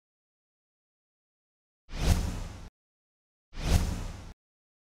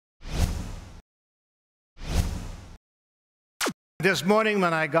This morning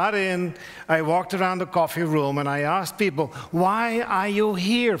when I got in, I walked around the coffee room and I asked people, why are you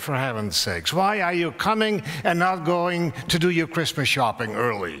here, for heaven's sakes? Why are you coming and not going to do your Christmas shopping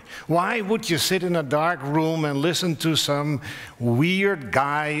early? Why would you sit in a dark room and listen to some weird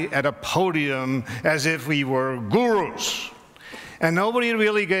guy at a podium as if we were gurus? And nobody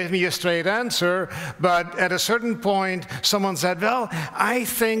really gave me a straight answer, but at a certain point, someone said, well, I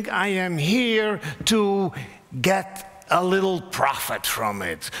think I am here to get a little profit from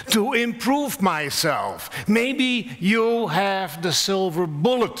it, to improve myself. Maybe you have the silver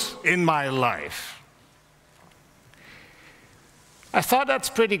bullet in my life. I thought that's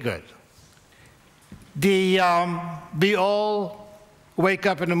pretty good. We all wake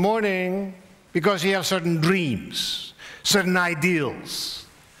up in the morning because we have certain dreams, certain ideals,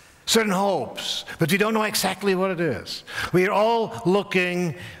 certain hopes, but we don't know exactly what it is. We're all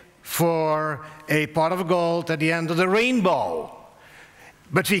looking for a pot of gold at the end of the rainbow.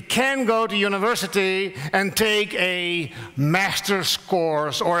 But we can go to university and take a master's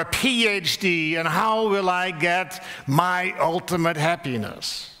course or a PhD, and how will I get my ultimate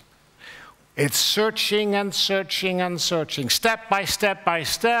happiness? It's searching and searching and searching, step by step by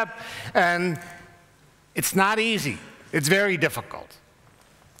step, and it's not easy. It's very difficult.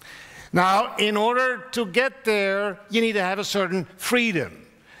 Now, in order to get there, you need to have a certain freedom.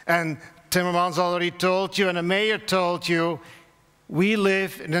 And Timmermans already told you, and the mayor told you, we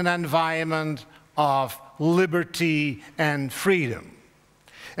live in an environment of liberty and freedom.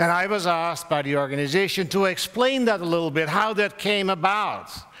 And I was asked by the organization to explain that a little bit, how that came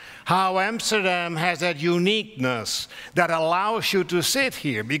about, how Amsterdam has that uniqueness that allows you to sit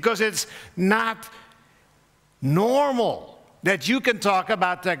here, because it's not normal that you can talk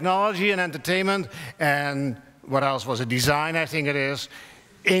about technology and entertainment and what else was it, design, I think it is,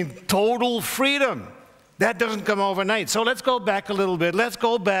 in total freedom. That doesn't come overnight. So let's go back a little bit. Let's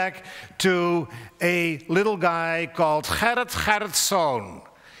go back to a little guy called Gerrit's zoon.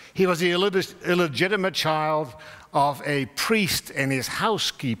 He was the illegitimate child of a priest and his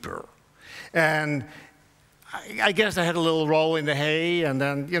housekeeper. And I guess they had a little roll in the hay, and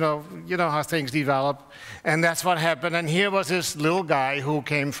then, you know how things develop. And that's what happened. And here was this little guy who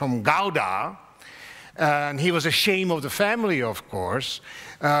came from Gouda, and he was ashamed of the family, of course.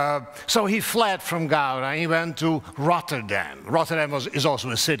 So he fled from Gouda and he went to Rotterdam. Rotterdam is also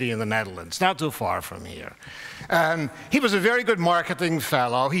a city in the Netherlands, not too far from here. And he was a very good marketing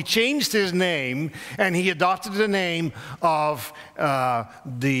fellow. He changed his name and he adopted the name of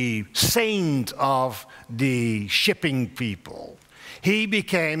the saint of the shipping people. He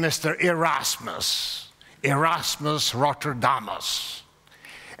became Mr. Erasmus Rotterdamus.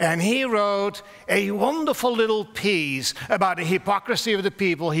 And he wrote a wonderful little piece about the hypocrisy of the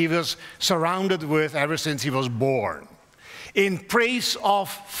people he was surrounded with ever since he was born, In Praise of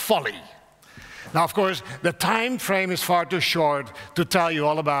Folly. Now, of course, the time frame is far too short to tell you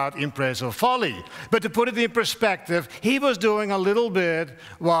all about In Praise of Folly. But to put it in perspective, he was doing a little bit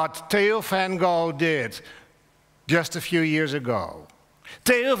what Theo van Gogh did just a few years ago.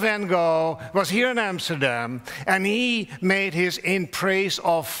 Theo van Gogh was here in Amsterdam, and he made his In Praise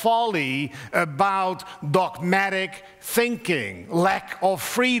of Folly about dogmatic thinking, lack of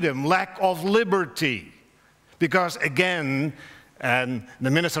freedom, lack of liberty. Because again, and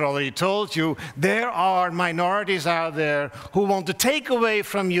the minister already told you, there are minorities out there who want to take away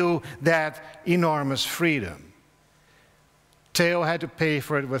from you that enormous freedom. Theo had to pay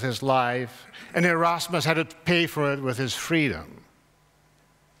for it with his life, and Erasmus had to pay for it with his freedom.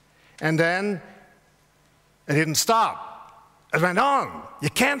 And then it didn't stop. It went on.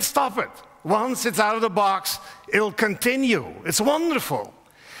 You can't stop it. Once it's out of the box, it'll continue. It's wonderful.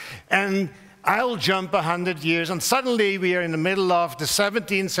 And I'll jump 100 years, and suddenly we are in the middle of the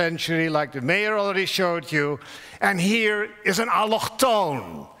 17th century, like the mayor already showed you, and here is an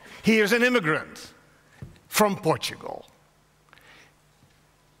allochtoon. Here's an immigrant from Portugal.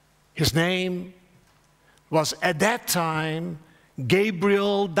 His name was, at that time,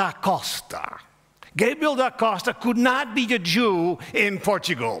 Gabriel da Costa. Gabriel da Costa could not be a Jew in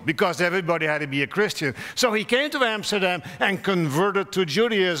Portugal because everybody had to be a Christian. So he came to Amsterdam and converted to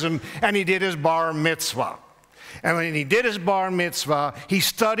Judaism, and he did his bar mitzvah. And when he did his bar mitzvah, he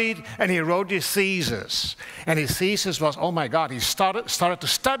studied and he wrote his thesis. And his thesis was, oh my God, he started to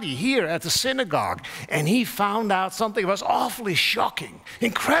study here at the synagogue. And he found out something that was awfully shocking,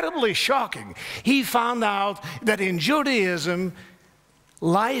 incredibly shocking. He found out that in Judaism,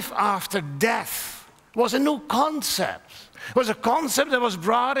 life after death was a new concept. It was a concept that was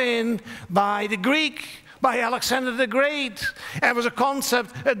brought in by the Greek, by Alexander the Great. And it was a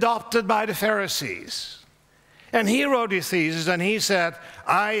concept adopted by the Pharisees. And he wrote his thesis, and he said,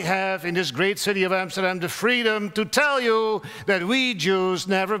 I have in this great city of Amsterdam the freedom to tell you that we Jews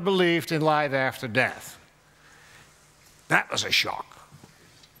never believed in life after death. That was a shock.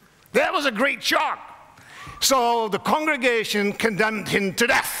 That was a great shock. So the congregation condemned him to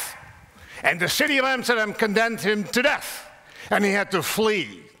death. And the city of Amsterdam condemned him to death. And he had to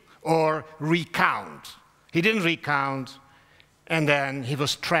flee or recount. He didn't recount, and then he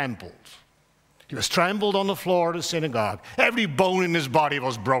was trampled. He was trampled on the floor of the synagogue. Every bone in his body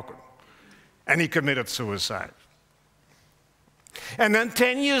was broken. And he committed suicide. And then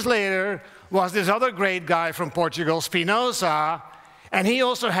 10 years later was this other great guy from Portugal, Spinoza, and he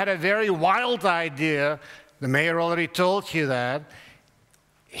also had a very wild idea. The mayor already told you that.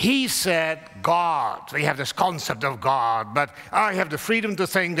 He said, God, we have this concept of God, but I have the freedom to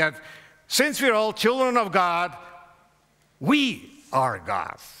think that since we're all children of God, we are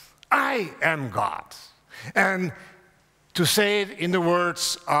God. I am God. And to say it in the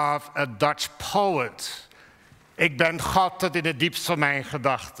words of a Dutch poet, ik ben God tot in het diepst van mijn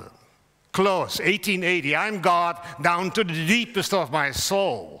gedachten. Close, 1880, I'm God down to the deepest of my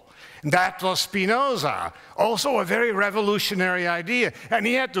soul. That was Spinoza, also a very revolutionary idea. And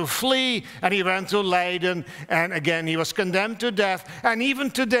he had to flee, and he went to Leiden, and again he was condemned to death. And even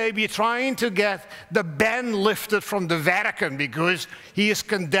today we're trying to get the ban lifted from the Vatican because he is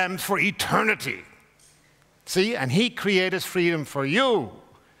condemned for eternity. See, and he created freedom for you.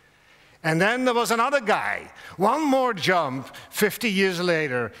 And then there was enother guy, one more jump, 50 years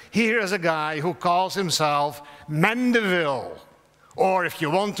later. Here is a guy who calls himself Mandeville. Or if you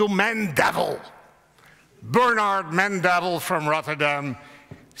want to, Mandeville. Bernard Mandeville from Rotterdam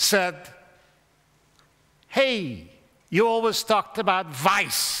said, hey, you always talked about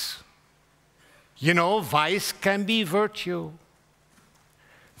vice. You know, vice can be virtue.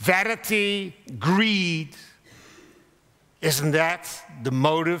 Vanity, greed. Isn't that the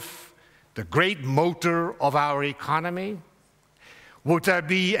motive, the great motor of our economy? Would there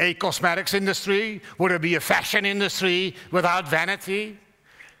be a cosmetics industry? Would there be a fashion industry without vanity?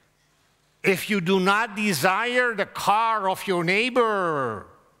 If you do not desire the car of your neighbor,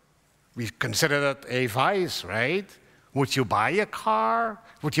 we consider that a vice, right? Would you buy a car?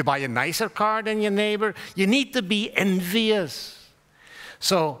 Would you buy a nicer car than your neighbor? You need to be envious.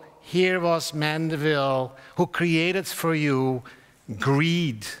 So here was Mandeville who created for you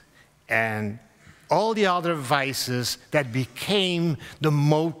greed and all the other vices that became the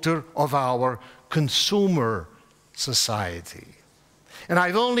motor of our consumer society. And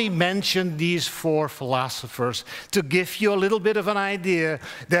I've only mentioned these four philosophers to give you a little bit of an idea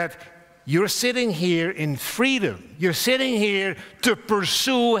that you're sitting here in freedom. You're sitting here to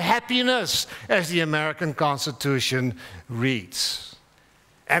pursue happiness, as the American Constitution reads.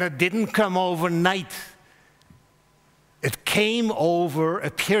 And it didn't come overnight. It came over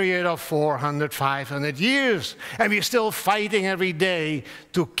a period of 400, 500 years. And we're still fighting every day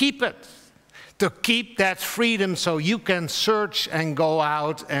to keep it, to keep that freedom so you can search and go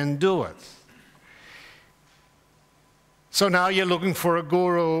out and do it. So now you're looking for a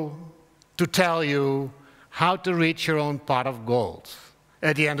guru to tell you how to reach your own pot of gold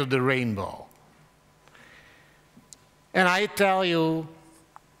at the end of the rainbow. And I tell you,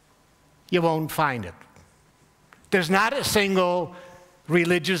 you won't find it. There's not a single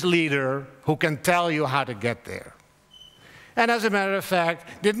religious leader who can tell you how to get there. And as a matter of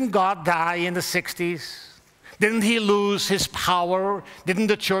fact, didn't God die in the 60s? Didn't he lose his power? Didn't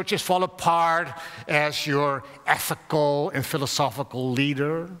the churches fall apart as your ethical and philosophical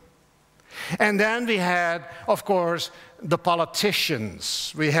leader? And then we had, of course, the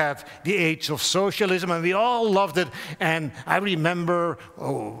politicians. We had the age of socialism, and we all loved it. And I remember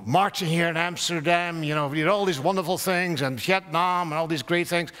marching here in Amsterdam, you know, we did all these wonderful things, and Vietnam, and all these great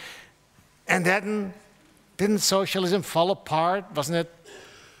things. And then, didn't socialism fall apart? Wasn't it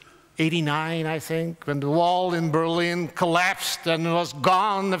 89, I think, when the wall in Berlin collapsed and was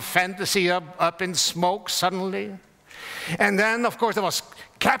gone, the fantasy up in smoke suddenly? And then, of course, there was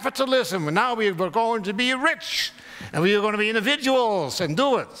capitalism, and now we were going to be rich, and we were going to be individuals and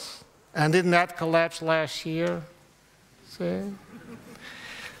do it. And didn't that collapse last year? See?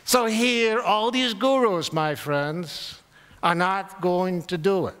 So here, all these gurus, my friends, are not going to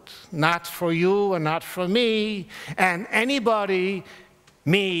do it. Not for you and not for me. And anybody,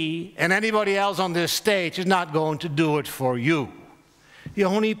 me, and anybody else on this stage is not going to do it for you. The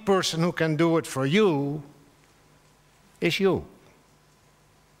only person who can do it for you is you.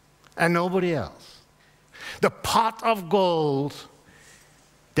 And nobody else. The pot of gold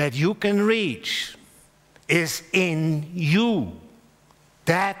that you can reach is in you.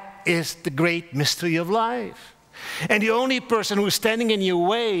 That is the great mystery of life. And the only person who's standing in your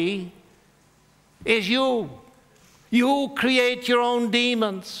way is you. You create your own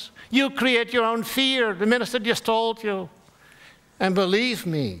demons. You create your own fear. The minister just told you. And believe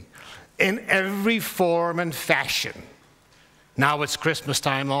me, in every form and fashion. Now it's Christmas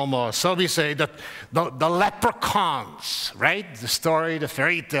time almost. So we say that the leprechauns, right? The story, the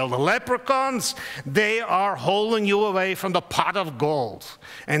fairy tale. The leprechauns, they are holding you away from the pot of gold.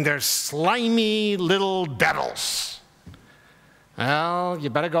 And they're slimy little devils. Well, you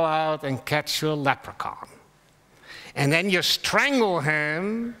better go out and catch your leprechaun. And then you strangle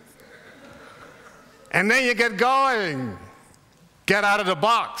him. And then you get going. Get out of the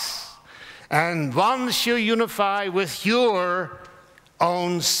box. And once you unify with your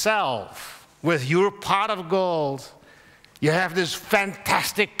own self, with your pot of gold, you have this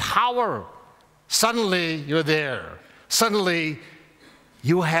fantastic power. Suddenly, you're there. Suddenly,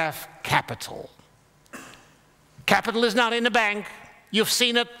 you have capital. Capital is not in the bank. You've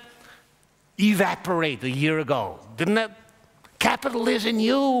seen it evaporate a year ago, didn't it? Capital is in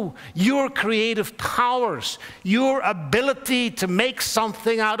you, your creative powers, your ability to make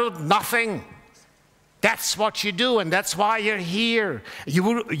something out of nothing. That's what you do, and that's why you're here.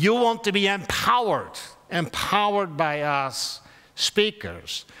 You want to be empowered by us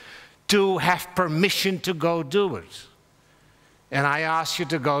speakers, to have permission to go do it. And I ask you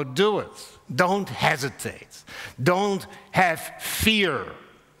to go do it. Don't hesitate. Don't have fear.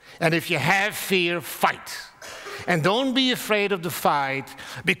 And if you have fear, fight. And don't be afraid of the fight,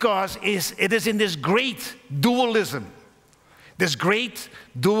 because it is in this great dualism that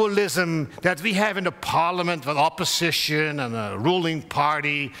we have in the parliament with opposition and a ruling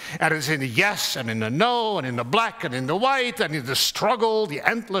party, and it's in the yes and in the no and in the black and in the white and in the struggle, the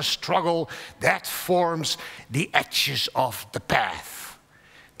endless struggle, that forms the edges of the path.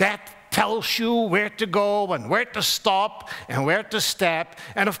 That tells you where to go and where to stop and where to step.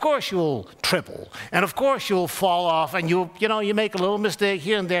 And of course you'll triple. And of course you'll fall off, and you make a little mistake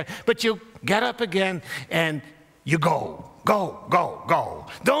here and there, but you get up again and you go. Go, go, go.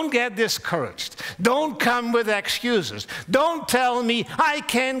 Don't get discouraged. Don't come with excuses. Don't tell me I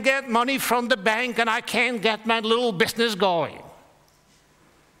can't get money from the bank and I can't get my little business going.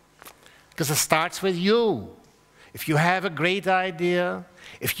 Because it starts with you. If you have a great idea,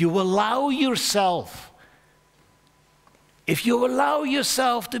 if you allow yourself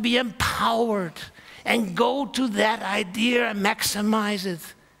to be empowered and go to that idea and maximize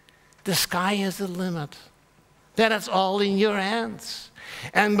it, the sky is the limit. Then it's all in your hands.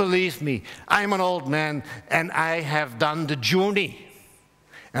 And believe me, I'm an old man and I have done the journey.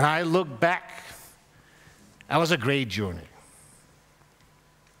 And I look back, that was a great journey.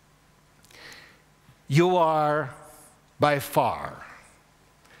 You are by far,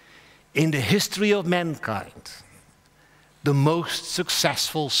 in the history of mankind, the most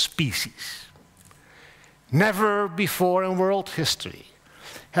successful species. Never before in world history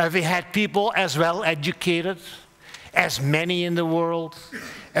have we had people as well educated, as many in the world,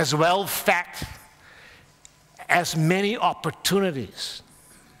 as well fed, as many opportunities.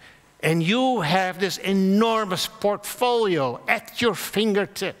 And you have this enormous portfolio at your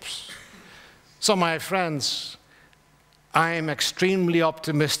fingertips. So my friends, I am extremely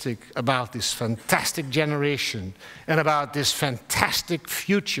optimistic about this fantastic generation and about this fantastic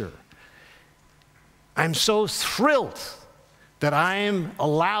future. I'm so thrilled that I am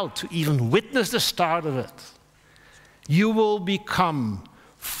allowed to even witness the start of it. You will become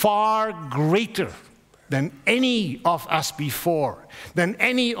far greater than any of us before, than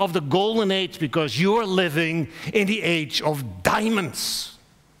any of the golden age, because you are living in the age of diamonds.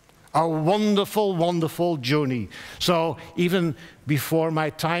 A wonderful, wonderful journey. So even before my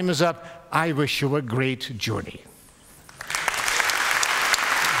time is up, I wish you a great journey.